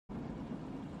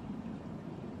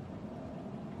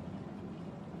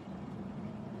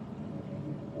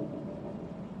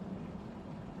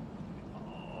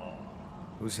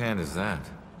Whose hand is that?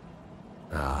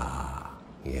 Ah,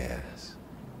 yes.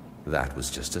 That was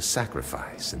just a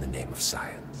sacrifice in the name of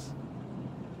science.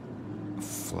 A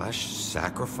flesh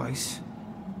sacrifice?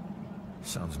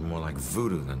 Sounds more like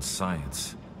voodoo than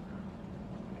science.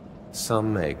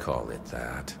 Some may call it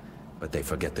that, but they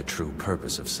forget the true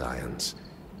purpose of science.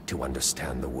 To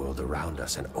understand the world around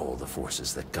us and all the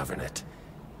forces that govern it.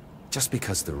 Just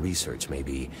because the research may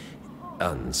be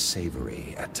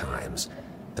unsavory at times,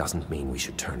 doesn't mean we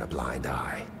should turn a blind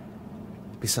eye.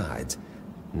 Besides,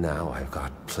 now I've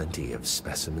got plenty of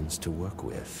specimens to work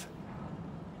with.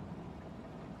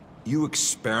 You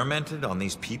experimented on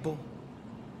these people?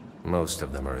 Most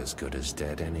of them are as good as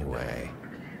dead anyway.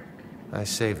 I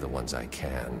save the ones I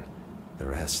can. The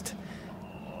rest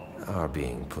are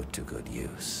being put to good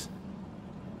use.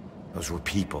 Those were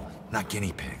people, not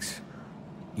guinea pigs.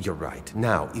 You're right.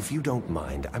 Now, if you don't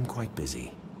mind, I'm quite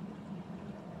busy.